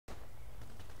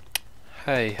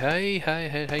Hey, how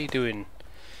you doing?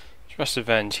 It's Rust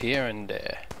Revenge here, and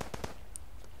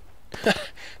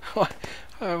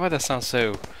why that sounds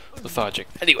so lethargic?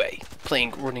 Anyway,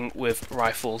 running with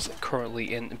rifles,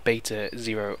 currently in beta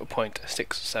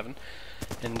 0.67,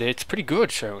 and it's pretty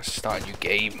good. So start a new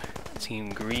game. Team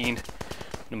green,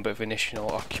 number of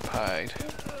initial occupied,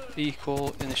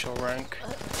 equal initial rank.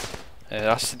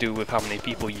 That's to do with how many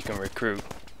people you can recruit.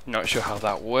 Not sure how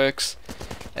that works.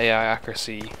 AI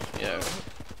accuracy, you know,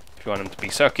 if you want them to be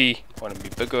sucky, want them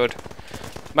to be good.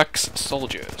 Max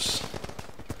soldiers.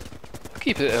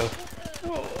 Keep it,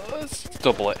 let's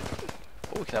double it.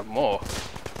 Oh, we can have more.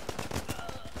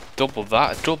 Double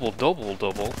that, double.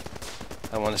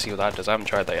 I want to see what that does. I haven't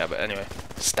tried that yet, but anyway.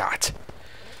 Start.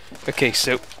 Okay,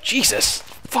 so, Jesus!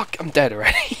 Fuck, I'm dead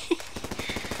already.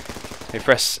 We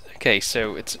press, okay,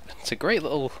 so it's a great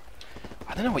little,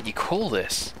 I don't know what you call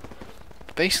this.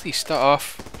 Basically start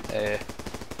off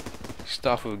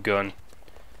with a gun,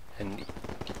 and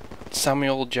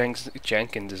Samuel Jenkins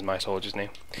is my soldier's name.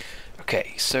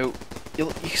 Okay, so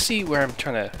you see where I'm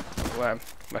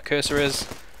my cursor is.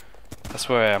 That's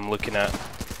where I'm looking at.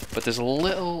 But there's a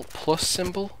little plus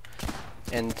symbol,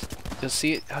 and you'll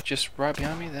see it just right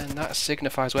behind me. Then that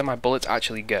signifies where my bullets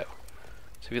actually go.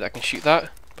 So I can shoot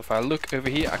that. But if I look over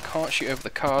here, I can't shoot over the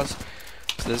cars.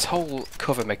 So there's a whole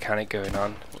cover mechanic going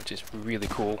on, which is really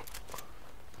cool.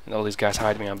 And all these guys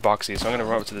hide me on boxes, so I'm going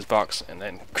to run up to this box and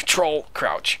then control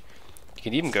crouch. You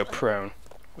can even go prone,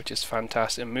 which is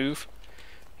fantastic move.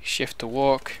 Shift to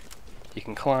walk. You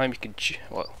can climb.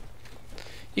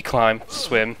 You climb,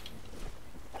 swim,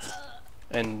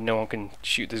 and no one can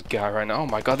shoot this guy right now. Oh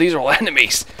my God, these are all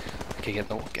enemies. Okay, get.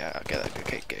 Okay.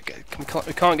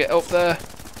 We can't get up there.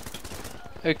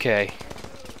 Okay.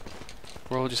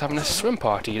 We're all just having a swim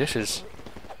party. This is...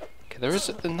 Okay, there is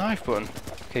the knife button.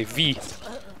 Okay, V.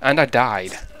 And I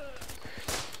died.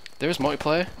 There is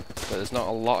multiplayer, but there's not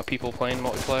a lot of people playing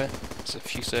multiplayer. There's a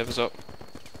few servers up.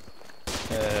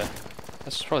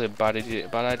 That's probably a bad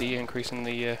idea, increasing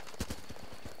the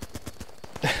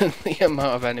the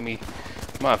amount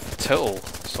of total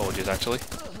soldiers, actually.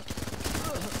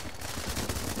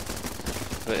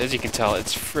 But as you can tell,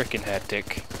 it's freaking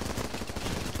hectic.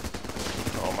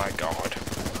 Oh my God.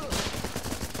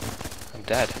 I'm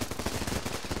dead.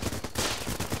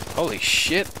 Holy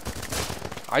shit.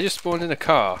 I just spawned in a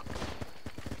car.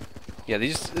 Yeah,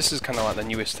 this is kind of like the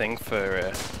newest thing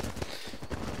for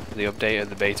the update of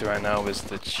the beta right now, is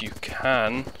that you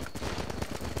can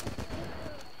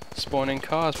spawn in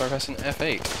cars by pressing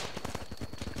F8.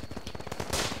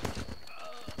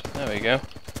 There we go.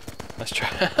 Let's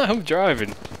try. I'm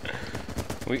driving.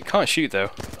 We can't shoot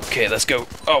though. Okay, let's go.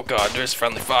 Oh God, there's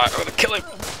friendly fire. I'm gonna kill him.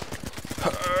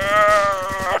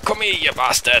 Come here, you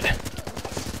bastard.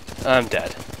 I'm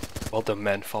dead. Well done,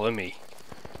 men. Follow me.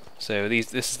 So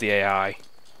this is the AI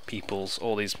peoples.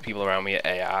 All these people around me are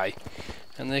AI,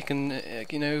 and they can,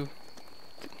 you know,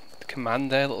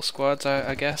 command their little squads.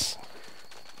 I guess,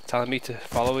 telling me to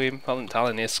follow him. Well,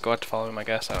 telling his squad to follow him. I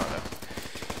guess. I don't know.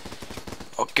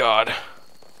 Oh God,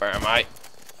 where am I?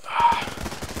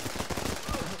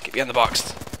 Get behind the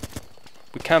box.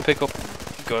 We can pick up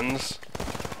guns.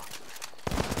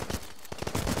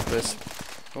 There's,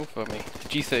 oh, for me,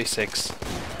 G36.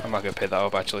 I'm not gonna pick that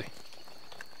up actually.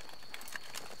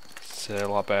 It's a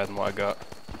lot better than what I got.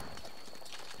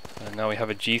 And now we have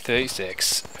a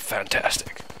G36.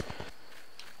 Fantastic.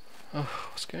 Oh,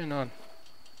 what's going on?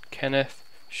 Kenneth,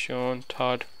 Sean,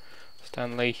 Todd,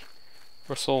 Stanley,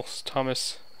 Russell,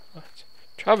 Thomas. What?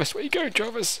 Travis, where are you going,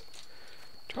 Travis?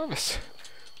 Travis,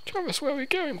 where are we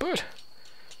going, bud?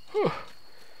 Whew.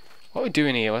 What are we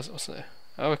doing here? What's that?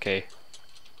 Oh, okay.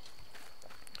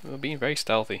 We're being very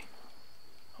stealthy.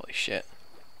 Holy shit.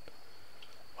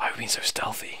 Why are we being so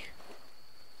stealthy?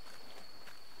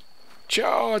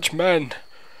 Charge, men!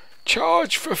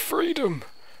 Charge for freedom!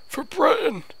 For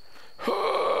Britain!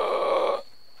 Oh,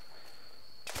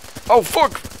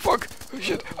 fuck! Fuck! Oh,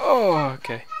 shit! Oh,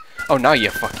 okay. Oh, now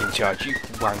you fucking charge, you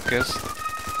wankers.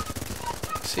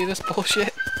 See this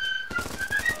bullshit?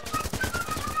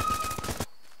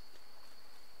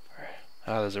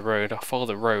 Ah, there's a road. I'll follow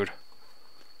the road.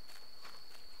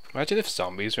 Imagine if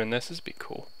zombies were in this. This would be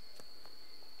cool.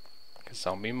 Like a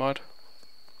zombie mod.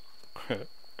 That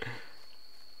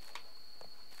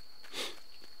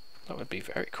would be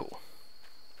very cool.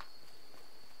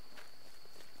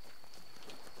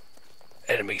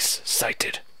 Enemies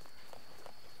sighted.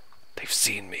 They've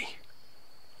seen me.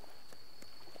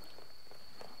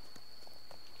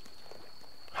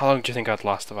 How long do you think I'd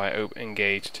last if I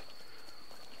engaged?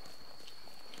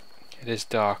 It is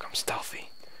dark. I'm stealthy.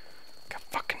 Like a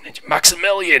fucking ninja.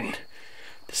 Maximilian!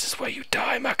 This is where you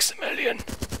die, Maximilian.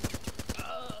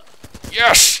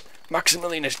 Yes!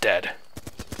 Maximilian is dead.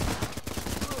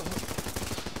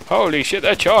 Holy shit,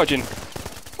 they're charging.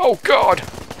 Oh god!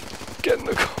 Get in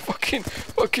the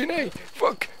fucking A!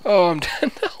 Fuck! Oh, I'm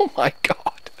dead. Oh my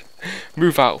god!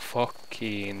 Move out,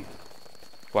 fucking.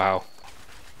 Wow.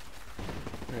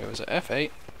 It was at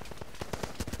F8.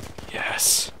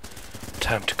 Yes.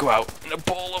 Time to go out in a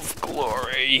ball of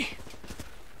glory.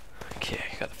 Okay,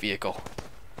 got the vehicle.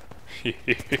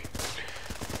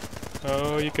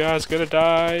 Oh, you guys gonna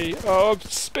die. Oh, I'm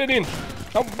spinning.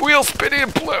 I'm wheel spinning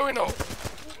and blowing up.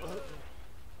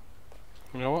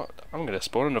 You know what? I'm gonna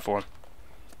spawn another one.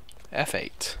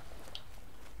 F8.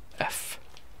 F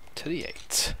to the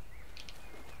 8.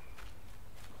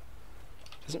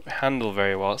 Doesn't handle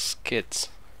very well, it skids.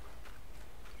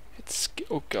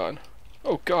 Oh god.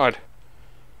 Oh god.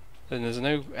 Then there's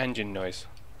no engine noise.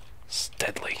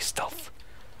 Steadily. Stealth.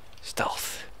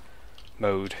 Stealth.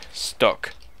 Mode.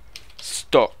 Stuck.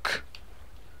 Stuck.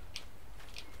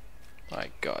 My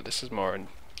god, this is more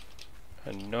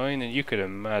annoying than you could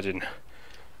imagine.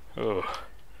 Oh.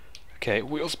 Okay,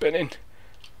 wheel spinning.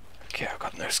 Okay, I've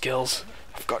got no skills.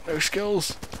 I've got no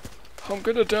skills. I'm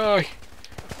gonna die.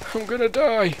 I'm gonna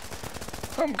die.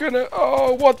 I'm gonna.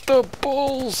 Oh, what the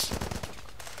balls!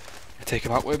 I take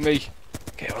him out with me.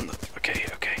 Okay, on the.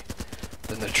 Okay.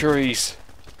 Then the trees.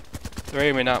 They're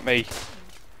aiming at me.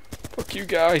 Fuck you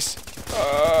guys.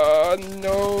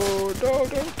 No,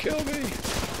 don't kill me.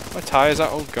 My tires are.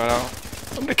 Oh god,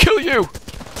 I'm gonna kill you.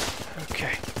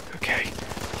 Okay.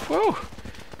 Whoa.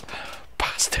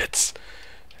 Bastards.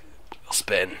 We'll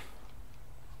spin.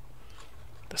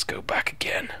 Let's go back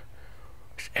again.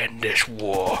 Let's end this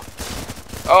war.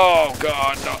 Oh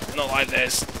god, not like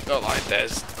this. Not like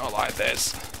this. Not like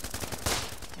this.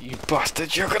 You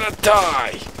bastards, you're gonna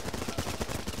die!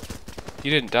 You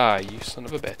didn't die, you son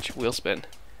of a bitch. Wheel spin.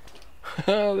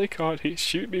 They can't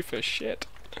shoot me for shit.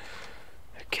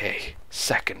 Okay,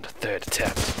 second, third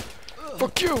attempt.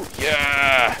 Fuck you!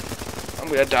 Yeah! I'm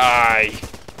gonna die!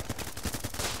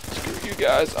 Screw you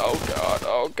guys.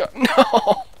 Oh god,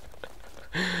 no!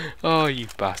 Oh, you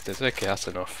bastards. Okay, that's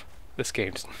enough. This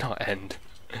game does not end.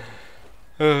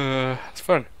 It's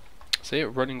fun. See it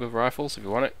running with rifles if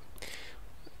you want it.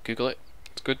 Google it.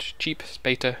 It's good, cheap, it's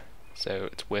beta, so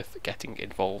it's worth getting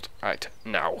involved right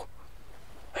now.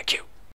 Thank you.